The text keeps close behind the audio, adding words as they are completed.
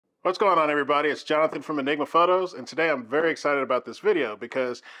What's going on, everybody? It's Jonathan from Enigma Photos, and today I'm very excited about this video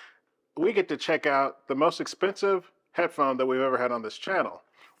because we get to check out the most expensive headphone that we've ever had on this channel.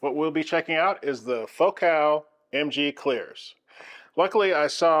 What we'll be checking out is the Focal MG Clears. Luckily, I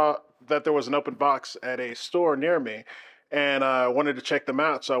saw that there was an open box at a store near me, and I wanted to check them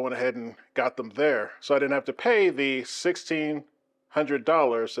out, so I went ahead and got them there. So I didn't have to pay the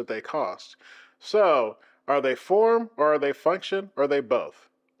 $1,600 that they cost. So, are they form, or are they function, or are they both?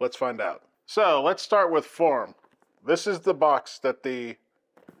 Let's find out. So let's start with form. This is the box that the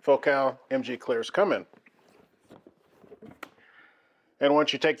Focal MG Clears come in. And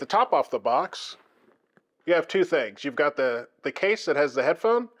once you take the top off the box, you have two things. You've got the case that has the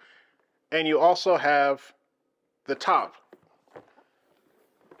headphone, and you also have the top,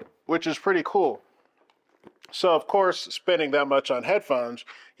 which is pretty cool. So of course, spending that much on headphones,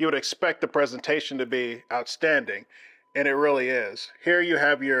 you would expect the presentation to be outstanding. And it really is. Here you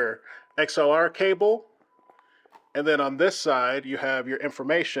have your XLR cable, and then on this side you have your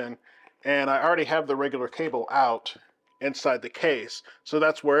information, and I already have the regular cable out inside the case, so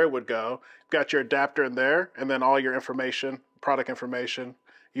that's where it would go. You've got your adapter in there, and then all your information, product information,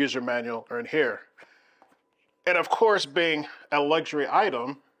 user manual are in here. And of course, being a luxury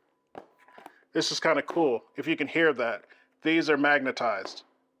item, this is kind of cool. If you can hear that, these are magnetized.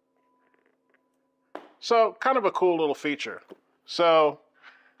 So kind of a cool little feature. So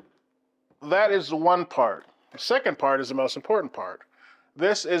that is one part. The second part is the most important part.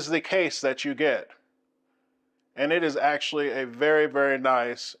 This is the case that you get. And it is actually a very, very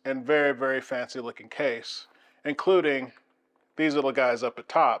nice and very, very fancy looking case, including these little guys up at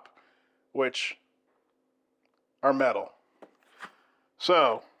top, which are metal.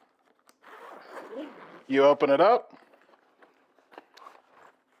 So you open it up,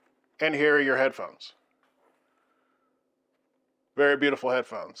 and here are your headphones. Very beautiful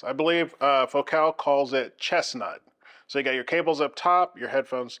headphones. I believe Focal calls it chestnut. So you got your cables up top, your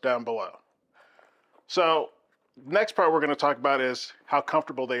headphones down below. So next part we're going to talk about is how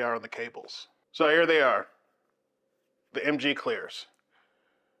comfortable they are on the cables. So here they are, the MG Clears.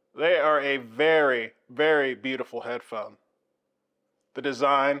 They are a very, very beautiful headphone. The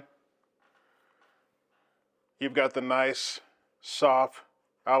design, you've got the nice, soft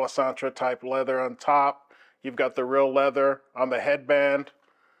Alcantara type leather on top. You've got the real leather on the headband.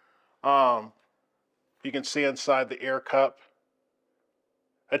 You can see inside the ear cup.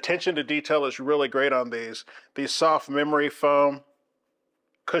 Attention to detail is really great on these. These soft memory foam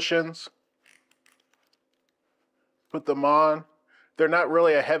cushions. Put them on. They're not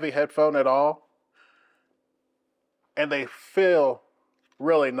really a heavy headphone at all. And they feel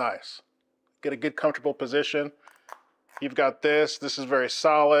really nice. Get a good comfortable position. You've got this. This is very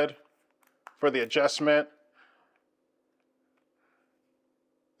solid for the adjustment.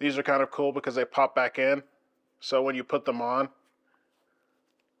 These are kind of cool because they pop back in. So when you put them on,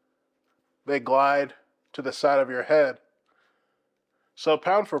 they glide to the side of your head. So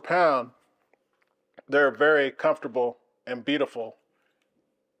pound for pound, they're a very comfortable and beautiful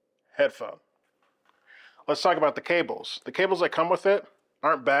headphone. Let's talk about the cables. The cables that come with it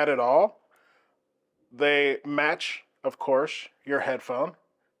aren't bad at all. They match, of course, your headphone,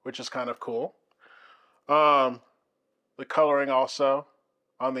 which is kind of cool. The coloring also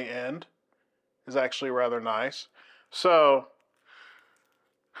on the end is actually rather nice. So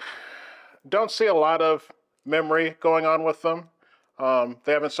don't see a lot of memory going on with them.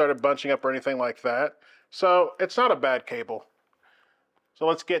 They haven't started bunching up or anything like that. So it's not a bad cable. So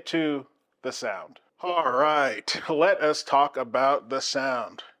let's get to the sound. All right, let us talk about the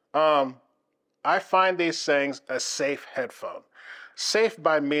sound. I find these things a safe headphone. Safe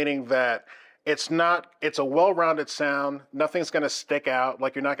by meaning that it's a well-rounded sound. Nothing's going to stick out.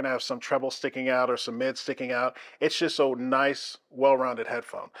 Like, you're not going to have some treble sticking out or some mid sticking out. It's just a nice, well-rounded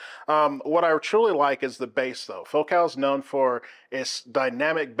headphone. What I truly like is the bass, though. Focal is known for its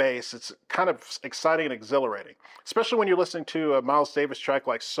dynamic bass. It's kind of exciting and exhilarating, especially when you're listening to a Miles Davis track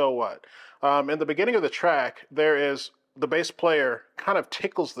like So What. In the beginning of the track, the bass player kind of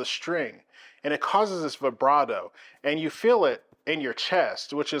tickles the string, and it causes this vibrato, and you feel it in your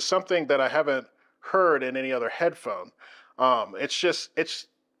chest, which is something that I haven't heard in any other headphone. It's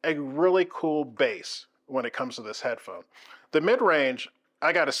a really cool bass when it comes to this headphone. The mid-range,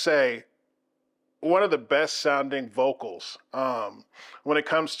 I gotta say, one of the best sounding vocals. When it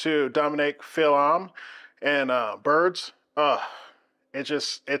comes to Dominique Fils-Aimé and Birds,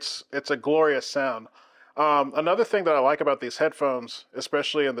 it's a glorious sound. Another thing that I like about these headphones,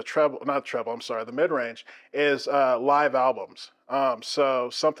 especially in the the mid-range, is live albums. So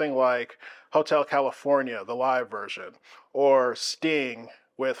something like Hotel California, the live version, or Sting,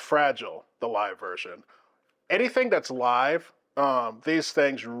 with Fragile, the live version. Anything that's live, these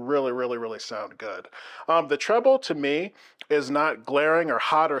things really sound good. The treble to me is not glaring or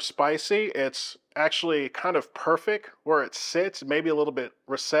hot or spicy. It's actually kind of perfect where it sits, maybe a little bit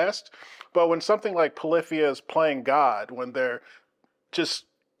recessed. But when something like Polyphia is playing God, when they're just,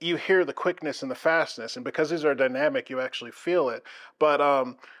 you hear the quickness and the fastness, and because these are dynamic, you actually feel it. But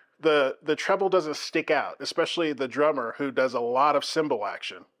the treble doesn't stick out, especially the drummer who does a lot of cymbal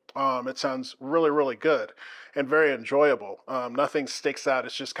action. It sounds really good and very enjoyable. Nothing sticks out.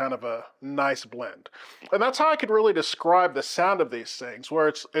 It's just kind of a nice blend. And that's how I could really describe the sound of these things, where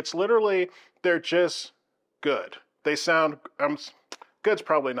it's literally, they're just good. They sound, good's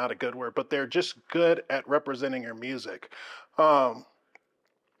probably not a good word, but they're just good at representing your music.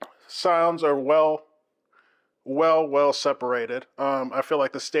 Sounds are well separated. I feel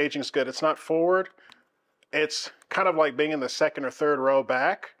like the staging's good. It's not forward. It's kind of like being in the second or third row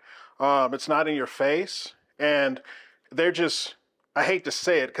back. It's not in your face. And they're just, I hate to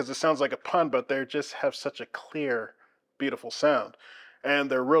say it because it sounds like a pun, but they just have such a clear, beautiful sound.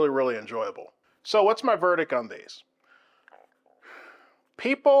 And they're really enjoyable. So what's my verdict on these?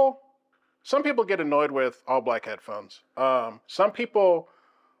 Some people get annoyed with all black headphones. Some people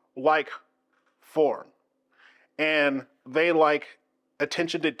like form. And they like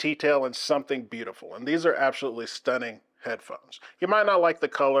attention to detail and something beautiful. And these are absolutely stunning headphones. You might not like the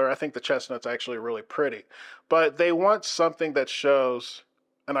color. I think the chestnut's actually really pretty. But they want something that shows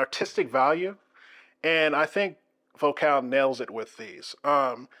an artistic value. And I think Vocal nails it with these.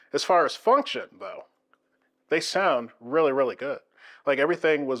 As far as function, though, they sound really good. Like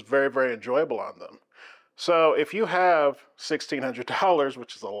everything was very enjoyable on them. So if you have $1,600,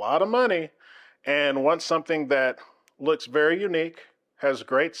 which is a lot of money, and want something that looks very unique, has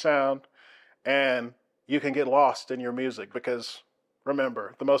great sound, and you can get lost in your music, because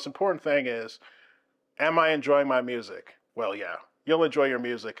remember, the most important thing is, am I enjoying my music? Well, yeah, you'll enjoy your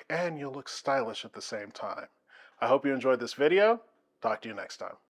music and you'll look stylish at the same time. I hope you enjoyed this video. Talk to you next time.